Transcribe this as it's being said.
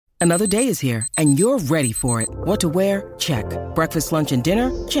Another day is here, and you're ready for it. What to wear? Check. Breakfast, lunch, and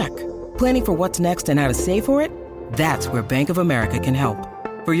dinner? Check. Planning for what's next and how to save for it? That's where Bank of America can help.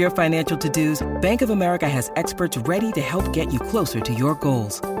 For your financial to-dos, Bank of America has experts ready to help get you closer to your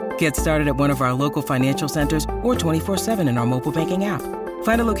goals. Get started at one of our local financial centers or 24/7 in our mobile banking app.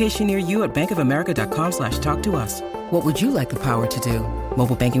 Find a location near you at bankofamerica.com/talktous. What would you like the power to do?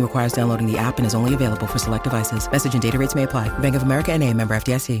 Mobile banking requires downloading the app and is only available for select devices. Message and data rates may apply. Bank of America N.A., member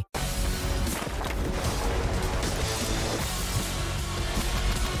FDIC.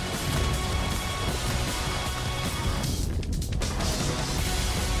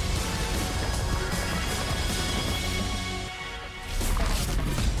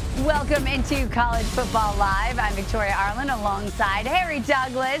 Welcome into College Football Live. I'm Victoria Arlen alongside Harry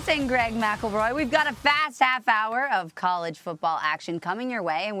Douglas and Greg McElroy. We've got a fast half hour of college football action coming your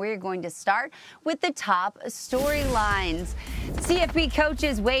way, and we're going to start with the top storylines. CFP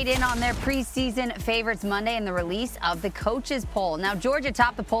coaches weighed in on their preseason favorites Monday in the release of the coaches poll. Now, Georgia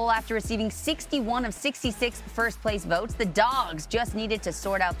topped the poll after receiving 61 of 66 first-place votes. The Dogs just needed to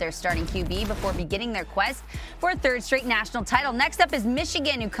sort out their starting QB before beginning their quest for a third straight national title. Next up is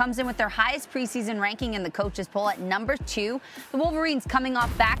Michigan, who comes in with their highest preseason ranking in the coaches poll at number 2. The Wolverines coming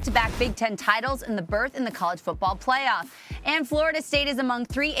off back-to-back Big Ten titles and the berth in the college football playoff. And Florida State is among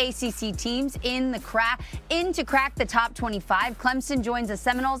 3 ACC teams to crack the top 25. Clemson joins the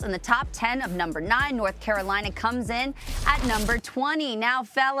Seminoles in the top 10 of number 9. North Carolina comes in at number 20. Now,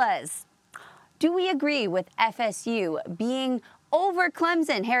 fellas, do we agree with FSU being over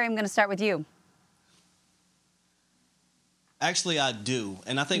Clemson? Harry, I'm going to start with you. Actually, I do.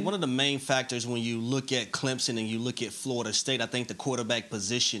 And I think one of the main factors when you look at Clemson and you look at Florida State, I think the quarterback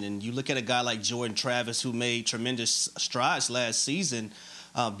position, and you look at a guy like Jordan Travis who made tremendous strides last season,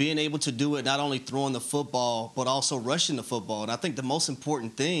 being able to do it not only throwing the football but also rushing the football. And I think the most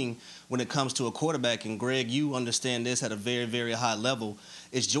important thing when it comes to a quarterback, and Greg, you understand this at a very, very high level,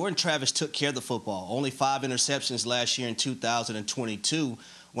 is Jordan Travis took care of the football. Only 5 interceptions last year in 2022.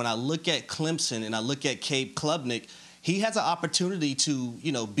 When I look at Clemson and I look at Cade Klubnik, he has an opportunity to,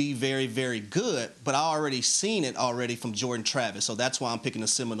 be very, very good, but I already seen it already from Jordan Travis. So that's why I'm picking the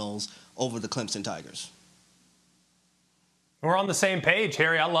Seminoles over the Clemson Tigers. We're on the same page,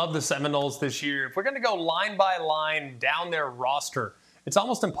 Harry. I love the Seminoles this year. If we're going to go line by line down their roster, it's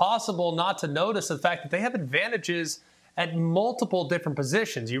almost impossible not to notice the fact that they have advantages at multiple different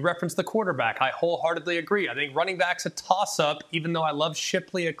positions. You referenced the quarterback. I wholeheartedly agree. I think running back's a toss-up, even though I love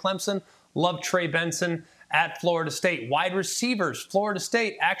Shipley at Clemson, love Trey Benson at Florida State. Wide receivers, Florida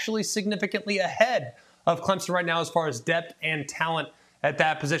State actually significantly ahead of Clemson right now as far as depth and talent at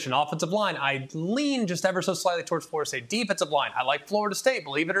that position. Offensive line, I lean just ever so slightly towards Florida State. Defensive line, I like Florida State,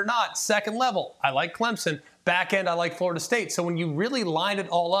 believe it or not. Second level, I like Clemson. Back end, I like Florida State. So when you really line it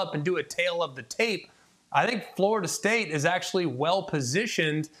all up and do a tail of the tape, I think Florida State is actually well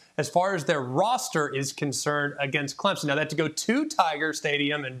positioned as far as their roster is concerned against Clemson. Now, they have to go to Tiger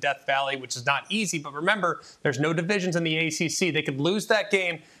Stadium in Death Valley, which is not easy. But remember, there's no divisions in the ACC. They could lose that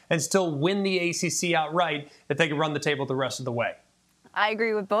game and still win the ACC outright if they could run the table the rest of the way. I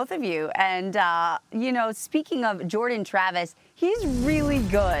agree with both of you. And, speaking of Jordan Travis, he's really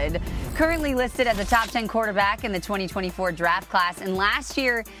good. Currently listed as a top 10 quarterback in the 2024 draft class. And last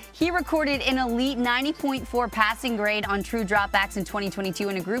year, he recorded an elite 90.4 passing grade on true dropbacks in 2022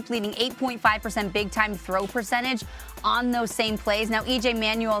 and a group-leading 8.5% big-time throw percentage on those same plays. Now, EJ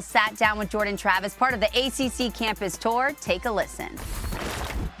Manuel sat down with Jordan Travis, part of the ACC campus tour. Take a listen.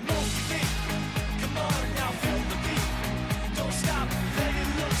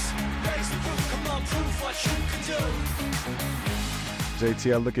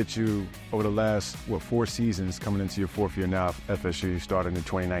 JT, I look at you over the last, 4 seasons coming into your 4th year now. FSU started in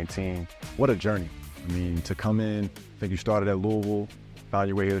 2019. What a journey. I mean, to come in, I think you started at Louisville, found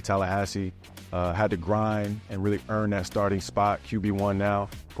your way here to Tallahassee, had to grind and really earn that starting spot, QB1 now,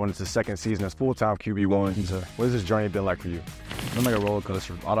 going into the 2nd season as full-time QB1. What has this journey been like for you? It's been like a roller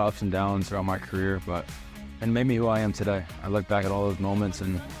coaster, a lot of ups and downs throughout my career, but it made me who I am today. I look back at all those moments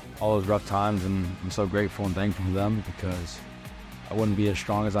and all those rough times, and I'm so grateful and thankful for them because I wouldn't be as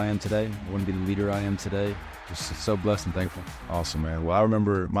strong as I am today. I wouldn't be the leader I am today. Just so blessed and thankful. Awesome, man. Well, I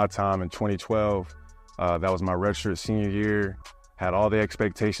remember my time in 2012. That was my redshirt senior year. Had all the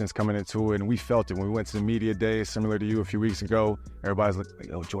expectations coming into it, and we felt it when we went to the media day, similar to you a few weeks ago. Everybody's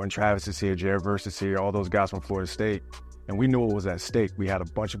like, Jordan Travis is here, Jared Verse is here, all those guys from Florida State. And we knew what was at stake. We had a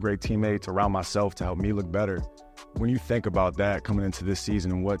bunch of great teammates around myself to help me look better. When you think about that coming into this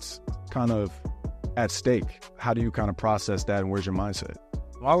season and what's kind of at stake, how do you kind of process that, and where's your mindset?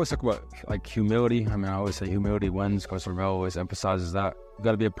 Well, I always talk about humility. I always say humility wins. Coach Norvell always emphasizes that. You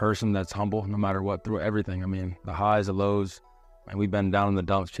got to be a person that's humble no matter what, through everything. I mean, the highs, the lows, and we've been down in the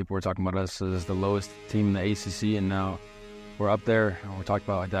dumps. People were talking about us as the lowest team in the ACC, and now we're up there, and we're talking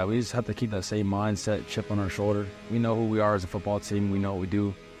about like that. We just have to keep that same mindset, chip on our shoulder. We know who we are as a football team. We know what we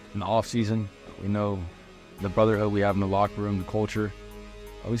do in the off season. We know the brotherhood we have in the locker room, the culture.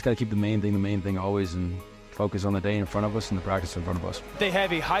 We just got to keep the main thing always, and focus on the day in front of us and the practice in front of us. They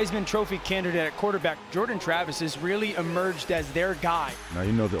have a Heisman Trophy candidate at quarterback. Jordan Travis has really emerged as their guy. Now,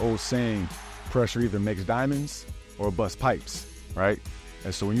 you know the old saying, pressure either makes diamonds or busts pipes, right?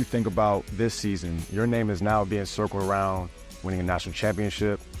 And so when you think about this season, your name is now being circled around winning a national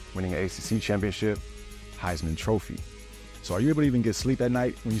championship, winning an ACC championship, Heisman Trophy. So are you able to even get sleep at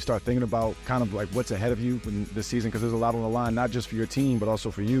night when you start thinking about kind of like what's ahead of you in this season? Because there's a lot on the line, not just for your team, but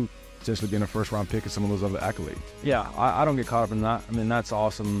also for you, potentially being a first-round pick and some of those other accolades. Yeah, I don't get caught up in that. I mean, that's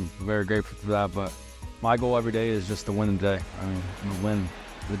awesome. I'm very grateful for that. But my goal every day is just to win the day. I mean, I'm going to win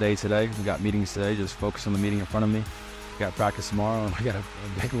the day today. We got meetings today. Just focus on the meeting in front of me. We got practice tomorrow, and we got a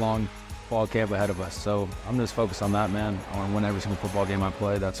big, long fall camp ahead of us. So I'm just focused on that, man. I want to win every single football game I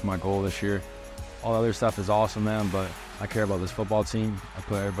play. That's my goal this year. All the other stuff is awesome, man, but I care about this football team. I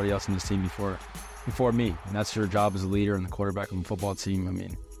put everybody else in this team before me. And that's your job as a leader and the quarterback of a football team. I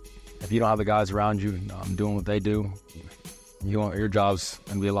mean, if you don't have the guys around you doing what they do, your job's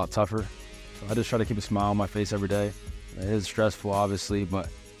going to be a lot tougher. So I just try to keep a smile on my face every day. It is stressful, obviously, but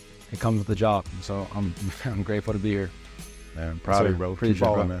it comes with the job. So I'm grateful to be here. Man, proud of you, bro. Appreciate Keep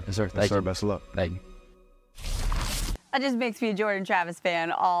balling, bro. man. Yes, sir. Thank you. Best of luck. Thank you. That just makes me a Jordan Travis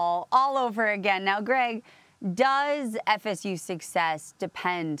fan all over again. Now, Greg, does FSU's success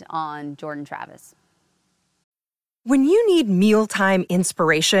depend on Jordan Travis? When you need mealtime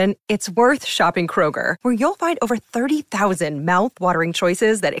inspiration, it's worth shopping Kroger, where you'll find over 30,000 mouth-watering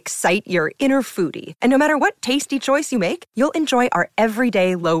choices that excite your inner foodie. And no matter what tasty choice you make, you'll enjoy our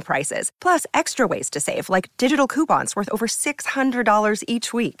everyday low prices, plus extra ways to save, like digital coupons worth over $600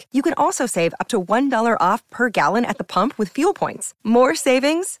 each week. You can also save up to $1 off per gallon at the pump with fuel points. More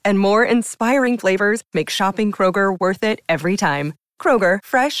savings and more inspiring flavors make shopping Kroger worth it every time. Kroger,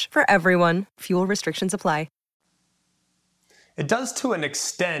 fresh for everyone. Fuel restrictions apply. It does to an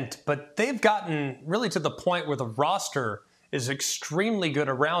extent, but they've gotten really to the point where the roster is extremely good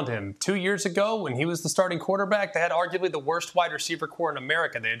around him. 2 years ago, when he was the starting quarterback, they had arguably the worst wide receiver core in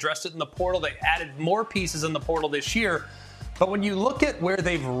America. They addressed it in the portal. They added more pieces in the portal this year. But when you look at where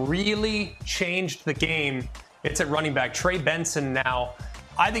they've really changed the game, it's at running back. Trey Benson now,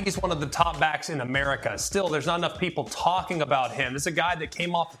 I think he's one of the top backs in America. Still, there's not enough people talking about him. This is a guy that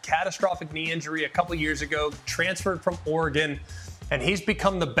came off a catastrophic knee injury a couple years ago, transferred from Oregon, and he's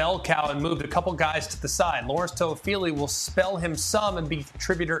become the bell cow and moved a couple guys to the side. Lawrence Toafili will spell him some and be a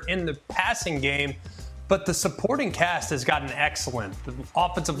contributor in the passing game, but the supporting cast has gotten excellent. The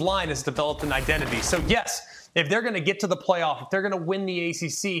offensive line has developed an identity. So yes, if they're going to get to the playoff, if they're going to win the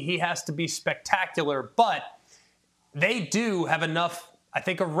ACC, he has to be spectacular, but they do have enough, I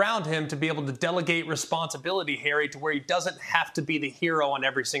think, around him to be able to delegate responsibility, Harry, to where he doesn't have to be the hero on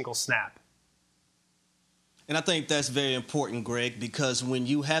every single snap. And I think that's very important, Greg, because when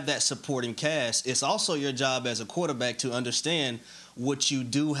you have that supporting cast, it's also your job as a quarterback to understand what you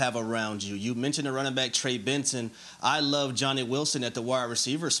do have around you. You mentioned the running back Trey Benson. I love Johnny Wilson at the wide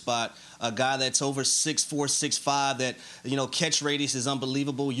receiver spot, a guy that's over 6'4", 6'5", that, catch radius is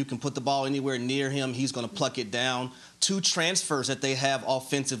unbelievable. You can put the ball anywhere near him. He's going to pluck it down. 2 transfers that they have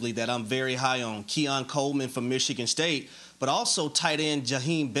offensively that I'm very high on. Keon Coleman from Michigan State, but also tight end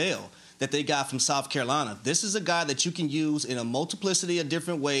Jaheim Bell that they got from South Carolina. This is a guy that you can use in a multiplicity of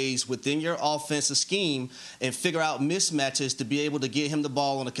different ways within your offensive scheme and figure out mismatches to be able to get him the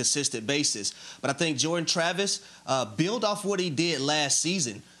ball on a consistent basis. But I think Jordan Travis, build off what he did last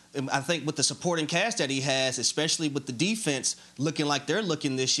season. I think with the supporting cast that he has, especially with the defense looking like they're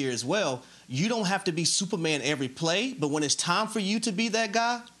looking this year as well, you don't have to be Superman every play, but when it's time for you to be that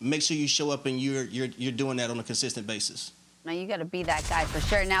guy, make sure you show up and you're doing that on a consistent basis. Now, you got to be that guy for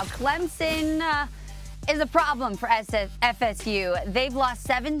sure. Now, Clemson is a problem for FSU. They've lost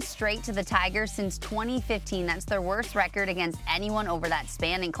 7 straight to the Tigers since 2015. That's their worst record against anyone over that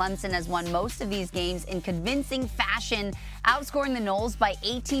span. And Clemson has won most of these games in convincing fashion, outscoring the Noles by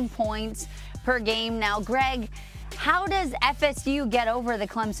 18 points per game. Now, Greg, how does FSU get over the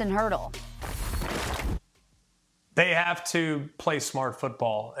Clemson hurdle? They have to play smart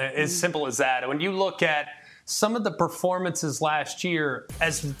football. As simple as that. When you look at some of the performances last year,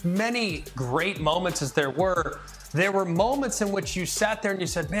 as many great moments as there were moments in which you sat there and you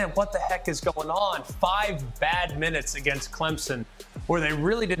said, man, what the heck is going on? 5 bad minutes against Clemson where they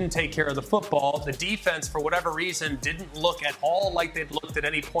really didn't take care of the football. The defense, for whatever reason, didn't look at all like they'd looked at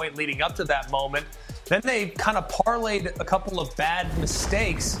any point leading up to that moment. Then they kind of parlayed a couple of bad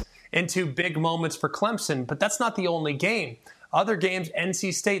mistakes into big moments for Clemson, but that's not the only game. Other games,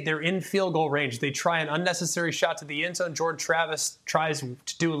 NC State, they're in field goal range. They try an unnecessary shot to the end zone. Jordan Travis tries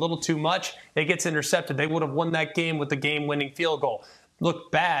to do a little too much. It gets intercepted. They would have won that game with the game-winning field goal.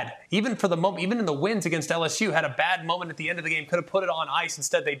 Looked bad. Even for the moment, even in the wins against LSU, had a bad moment at the end of the game. Could have put it on ice.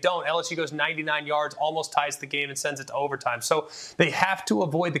 Instead, they don't. LSU goes 99 yards, almost ties the game, and sends it to overtime. So they have to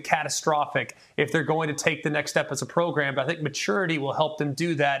avoid the catastrophic if they're going to take the next step as a program. But I think maturity will help them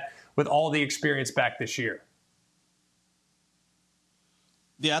do that with all the experience back this year.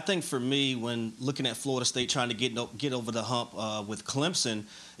 Yeah, I think for me, when looking at Florida State trying to get over the hump with Clemson,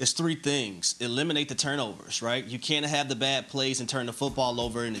 it's three things. Eliminate the turnovers, right? You can't have the bad plays and turn the football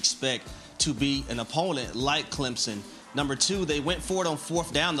over and expect to beat an opponent like Clemson. Number two, they went for it on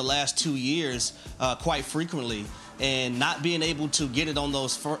fourth down the last 2 years quite frequently. And not being able to get it on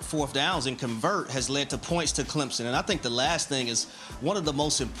those fourth downs and convert has led to points to Clemson. And I think the last thing is one of the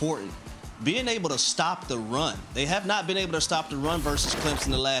most important. Being able to stop the run. They have not been able to stop the run versus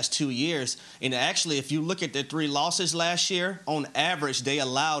Clemson the last 2 years. And actually, if you look at their 3 losses last year, on average, they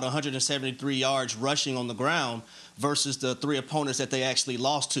allowed 173 yards rushing on the ground versus the 3 opponents that they actually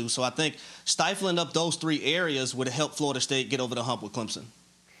lost to. So I think stifling up those 3 areas would help Florida State get over the hump with Clemson.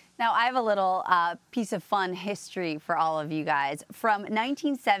 Now, I have a little piece of fun history for all of you guys. From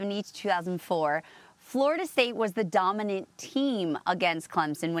 1970 to 2004, Florida State was the dominant team against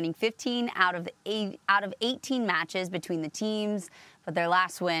Clemson, winning 15 out of 18 matches between the teams. But their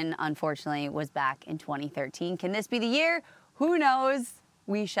last win, unfortunately, was back in 2013. Can this be the year? Who knows?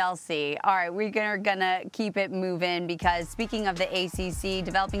 We shall see. All right, we're gonna keep it moving because speaking of the ACC,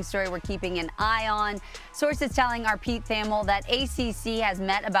 developing story we're keeping an eye on. Sources telling our Pete Thamel that ACC has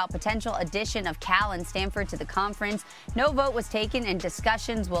met about potential addition of Cal and Stanford to the conference. No vote was taken and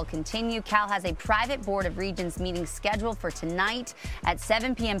discussions will continue. Cal has a private Board of Regents meeting scheduled for tonight at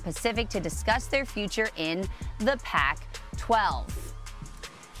 7 p.m. Pacific to discuss their future in the Pac-12.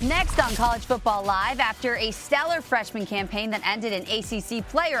 Next on College Football Live, after a stellar freshman campaign that ended in ACC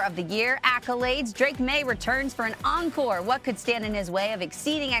Player of the Year accolades, Drake May returns for an encore. What could stand in his way of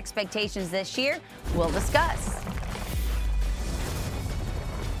exceeding expectations this year? We'll discuss.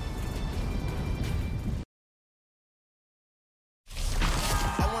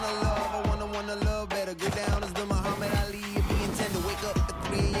 I wanna love better. Go down as the Muhammad Ali. If we intend to wake up at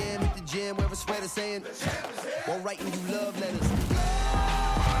 3 a.m. at the gym, wear a sweater saying, while writing you love letters.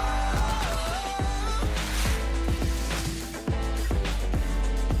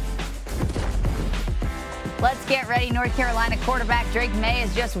 Let's get ready. North Carolina quarterback Drake May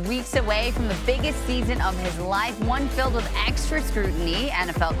is just weeks away from the biggest season of his life, one filled with extra scrutiny,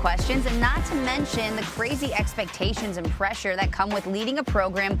 NFL questions, and not to mention the crazy expectations and pressure that come with leading a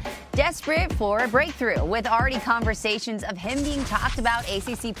program desperate for a breakthrough, with already conversations of him being talked about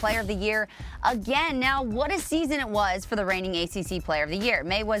ACC Player of the Year again. Now, what a season it was for the reigning ACC Player of the Year.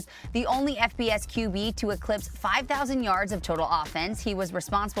 May was the only FBS QB to eclipse 5,000 yards of total offense. He was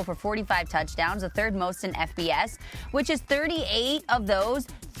responsible for 45 touchdowns, the third most in FBS, which is 38 of those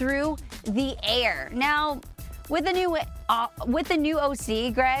through the air. Now, with the new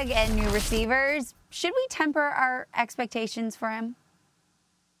OC, Greg, and new receivers, should we temper our expectations for him?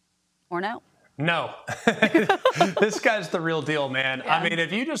 Or no? No. This guy's the real deal, man. Yeah. I mean,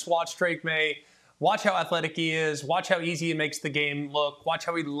 if you just watch Drake May, watch how athletic he is, watch how easy he makes the game look, watch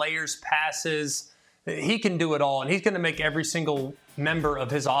how he layers passes, he can do it all, and he's going to make every single member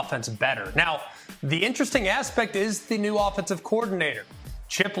of his offense better. Now, the interesting aspect is the new offensive coordinator.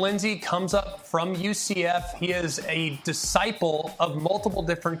 Chip Lindsey comes up from UCF. He is a disciple of multiple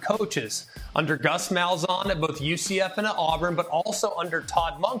different coaches under Gus Malzahn at both UCF and at Auburn, but also under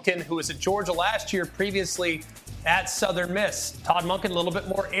Todd Monken, who was at Georgia last year, previously at Southern Miss. Todd Monken, a little bit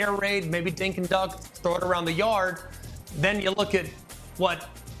more air raid, maybe dink and dunk, throw it around the yard. Then you look at what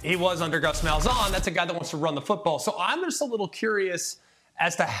he was under Gus Malzahn. That's a guy that wants to run the football. So I'm just a little curious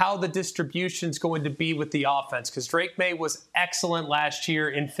as to how the distribution is going to be with the offense, because Drake May was excellent last year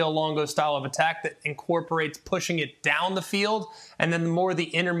in Phil Longo's style of attack that incorporates pushing it down the field and then more the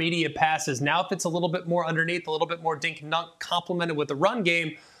intermediate passes. Now, if it's a little bit more underneath, a little bit more dink and dunk complemented with the run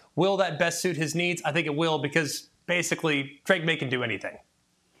game, will that best suit his needs? I think it will, because basically Drake May can do anything.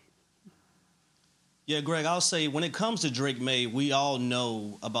 Yeah, Greg, I'll say when it comes to Drake May, we all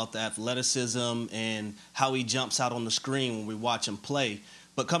know about the athleticism and how he jumps out on the screen when we watch him play.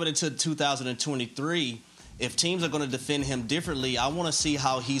 But coming into 2023, if teams are going to defend him differently, I want to see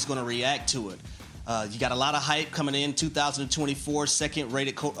how he's going to react to it. You got a lot of hype coming in 2024,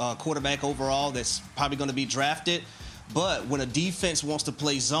 second-rated quarterback overall that's probably going to be drafted. But when a defense wants to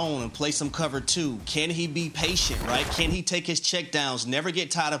play zone and play some cover two, can he be patient, right? Can he take his checkdowns, never get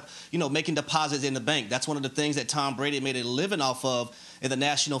tired of, making deposits in the bank? That's one of the things that Tom Brady made a living off of in the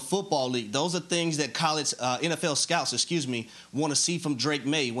National Football League. Those are things that NFL scouts, want to see from Drake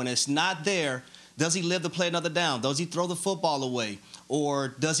May. When it's not there, does he live to play another down? Does he throw the football away? Or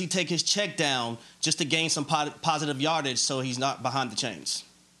does he take his check down just to gain some positive yardage so he's not behind the chains?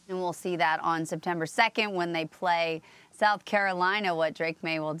 And we'll see that on September 2nd when they play South Carolina, what Drake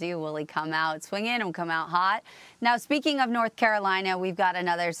May will do. Will he come out swinging and come out hot? Now, speaking of North Carolina, we've got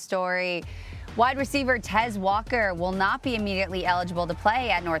another story. Wide receiver Tez Walker will not be immediately eligible to play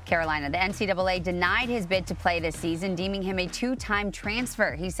at North Carolina. The NCAA denied his bid to play this season, deeming him a two-time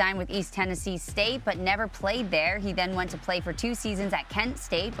transfer. He signed with East Tennessee State, but never played there. He then went to play for 2 seasons at Kent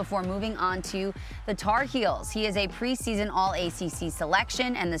State before moving on to the Tar Heels. He is a preseason All-ACC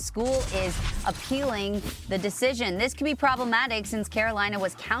selection, and the school is appealing the decision. This could be problematic since Carolina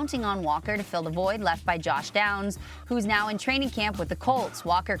was counting on Walker to fill the void left by Josh Downs, who's now in training camp with the Colts.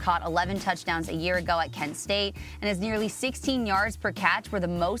 Walker caught 11 touchdowns a year ago at Kent State, and his nearly 16 yards per catch were the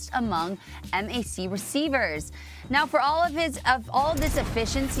most among MAC receivers. Now, for all of this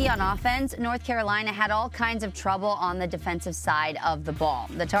efficiency on offense, North Carolina had all kinds of trouble on the defensive side of the ball.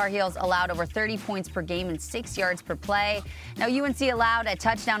 The Tar Heels allowed over 30 points per game and 6 yards per play. Now, UNC allowed a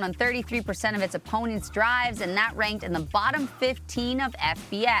touchdown on 33% of its opponents' drives, and that ranked in the bottom 15 of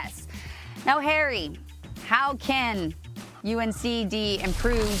FBS. Now, Harry, how can UNCD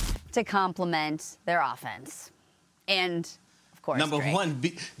improve to complement their offense? And, of course, number Drake. one,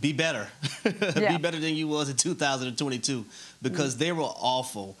 be better. Yeah. Be better than you was in 2022 because they were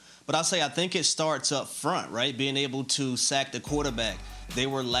awful. But I'll say I think it starts up front, right? Being able to sack the quarterback. They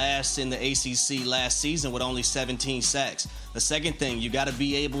were last in the ACC last season with only 17 sacks. The second thing, you got to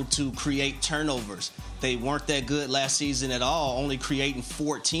be able to create turnovers. They weren't that good last season at all, only creating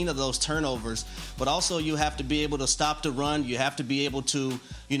 14 of those turnovers. But also you have to be able to stop the run. You have to be able to,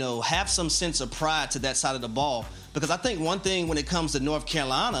 have some sense of pride to that side of the ball. Because I think one thing when it comes to North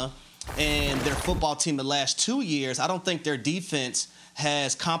Carolina and their football team the last 2 years, I don't think their defense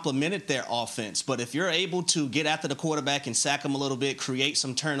has complemented their offense. But if you're able to get after the quarterback and sack him a little bit, create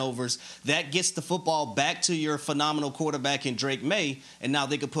some turnovers, that gets the football back to your phenomenal quarterback in Drake May, and now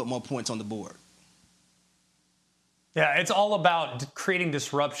they can put more points on the board. Yeah, it's all about creating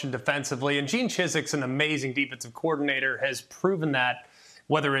disruption defensively. And Gene Chizik's an amazing defensive coordinator, has proven that,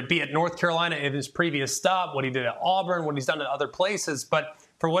 whether it be at North Carolina in his previous stop, what he did at Auburn, what he's done at other places. But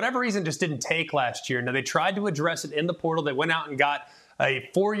for whatever reason, just didn't take last year. Now, they tried to address it in the portal. They went out and got a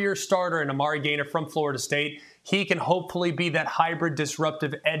 4-year starter in Amari Gainer from Florida State. He can hopefully be that hybrid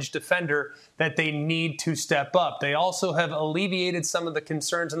disruptive edge defender that they need to step up. They also have alleviated some of the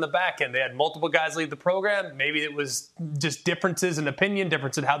concerns in the back end. They had multiple guys leave the program. Maybe it was just differences in opinion,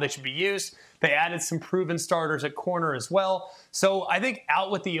 difference in how they should be used. They added some proven starters at corner as well. So I think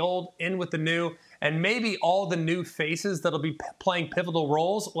out with the old, in with the new, and maybe all the new faces that'll be playing pivotal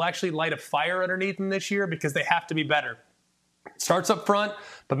roles will actually light a fire underneath them this year because they have to be better. Starts up front,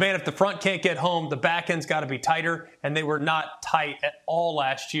 but man, if the front can't get home, the back end's got to be tighter, and they were not tight at all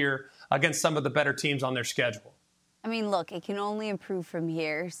last year against some of the better teams on their schedule. I mean, look, it can only improve from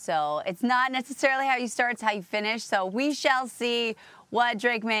here, so it's not necessarily how you start, it's how you finish. So we shall see what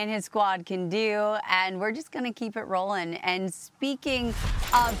Drake May and his squad can do, and we're just going to keep it rolling. And speaking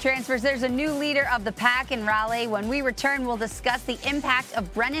of transfers, there's a new leader of the pack in Raleigh. When we return, we'll discuss the impact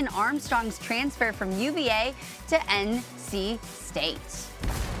of Brennan Armstrong's transfer from UVA to NC State.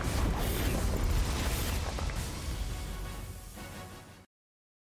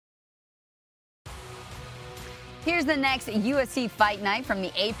 Here's the next UFC Fight Night from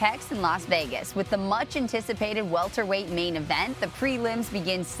the Apex in Las Vegas. With the much-anticipated welterweight main event, the prelims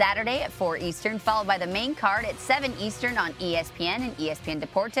begin Saturday at 4 Eastern, followed by the main card at 7 Eastern on ESPN and ESPN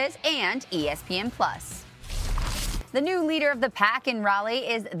Deportes and ESPN+. The new leader of the pack in Raleigh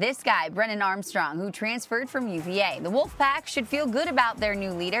is this guy, Brennan Armstrong, who transferred from UVA. The Wolfpack should feel good about their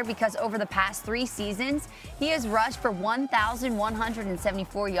new leader because over the past 3 seasons, he has rushed for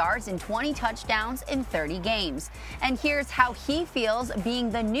 1,174 yards and 20 touchdowns in 30 games. And here's how he feels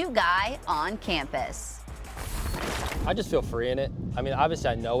being the new guy on campus. I just feel free in it. I mean, obviously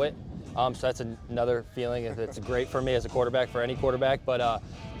I know it, so that's another feeling. It's great for me as a quarterback, for any quarterback, but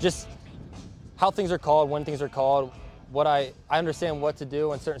just how things are called, when things are called, what I understand what to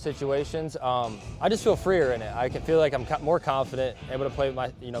do in certain situations. I just feel freer in it. I can feel like I'm more confident, able to play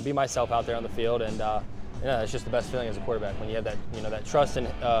be myself out there on the field, and it's just the best feeling as a quarterback when you have that, that trust in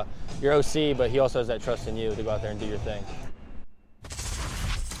your OC, but he also has that trust in you to go out there and do your thing.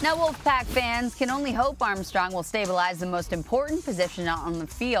 Now, Wolfpack fans can only hope Armstrong will stabilize the most important position on the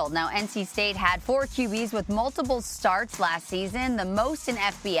field. Now, NC State had 4 QBs with multiple starts last season, the most in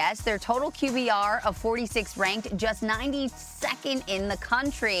FBS. Their total QBR of 46 ranked just 92nd in the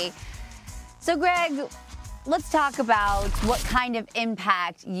country. So, Greg, let's talk about what kind of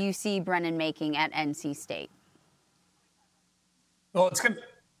impact you see Brennan making at NC State. Well, it's going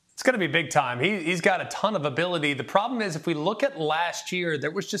to be big time. He's got a ton of ability. The problem is, if we look at last year, there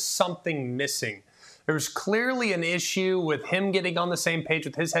was just something missing. There was clearly an issue with him getting on the same page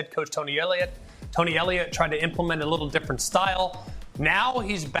with his head coach, Tony Elliott. Tony Elliott tried to implement a little different style. Now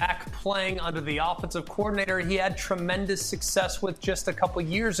he's back playing under the offensive coordinator he had tremendous success with just a couple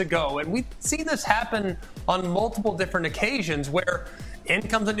years ago. And we've seen this happen on multiple different occasions where in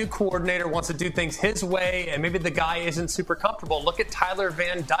comes a new coordinator, wants to do things his way, and maybe the guy isn't super comfortable. Look at Tyler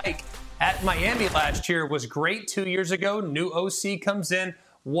Van Dyke at Miami last year. Was great 2 years ago. New OC comes in,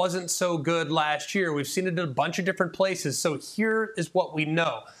 wasn't so good last year. We've seen it in a bunch of different places. So here is what we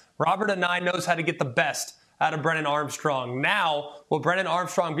know. Robert Anae knows how to get the best out of Brennan Armstrong. Now, will Brennan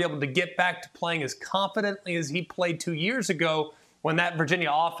Armstrong be able to get back to playing as confidently as he played 2 years ago when that Virginia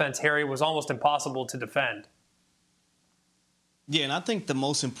offense, Harry, was almost impossible to defend? Yeah, and I think the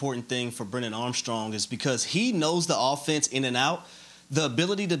most important thing for Brennan Armstrong is because he knows the offense in and out, the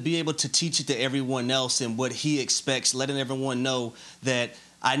ability to be able to teach it to everyone else and what he expects, letting everyone know that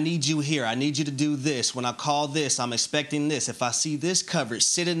I need you here. I need you to do this. When I call this, I'm expecting this. If I see this coverage,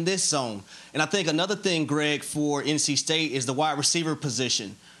 sit in this zone. And I think another thing, Greg, for NC State is the wide receiver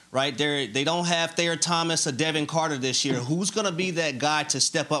position, right? They don't have Thayer Thomas or Devin Carter this year. Who's going to be that guy to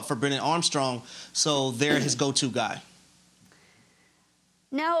step up for Brennan Armstrong? So they're his go-to guy.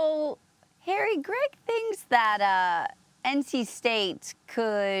 No, Harry, Greg thinks that NC State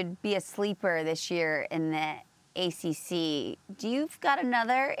could be a sleeper this year in the ACC. Do you've got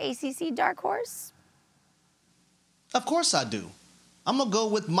another ACC dark horse? Of course I do. I'm going to go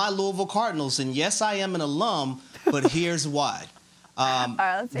with my Louisville Cardinals. And yes, I am an alum, but here's why.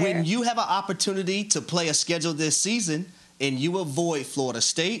 When you have an opportunity to play a schedule this season and you avoid Florida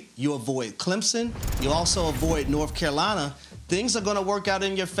State, you avoid Clemson, you also avoid North Carolina, things are going to work out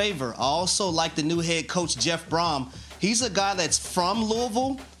in your favor. I also like the new head coach, Jeff Brom. He's a guy that's from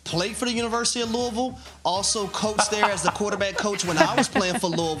Louisville, played for the University of Louisville, also coached there as the quarterback coach when I was playing for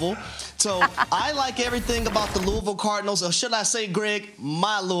Louisville. So I like everything about the Louisville Cardinals, or should I say, Greg,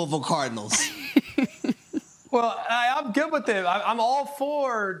 my Louisville Cardinals. Well, I'm good with it. I'm all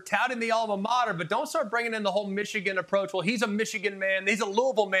for touting the alma mater, but don't start bringing in the whole Michigan approach. Well, he's a Michigan man. He's a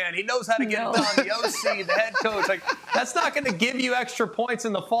Louisville man. He knows how to get it done. The OC, the head coach. Like, that's not going to give you extra points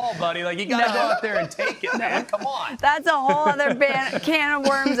in the fall, buddy. Like, you got to go out there and take it, man. Come on. That's a whole other can of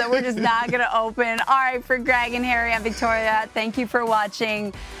worms that we're just not going to open. All right, for Greg and Harry, I'm Victoria. Thank you for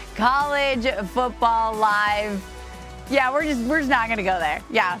watching College Football Live. Yeah, we're just not going to go there.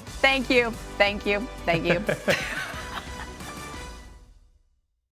 Yeah, thank you.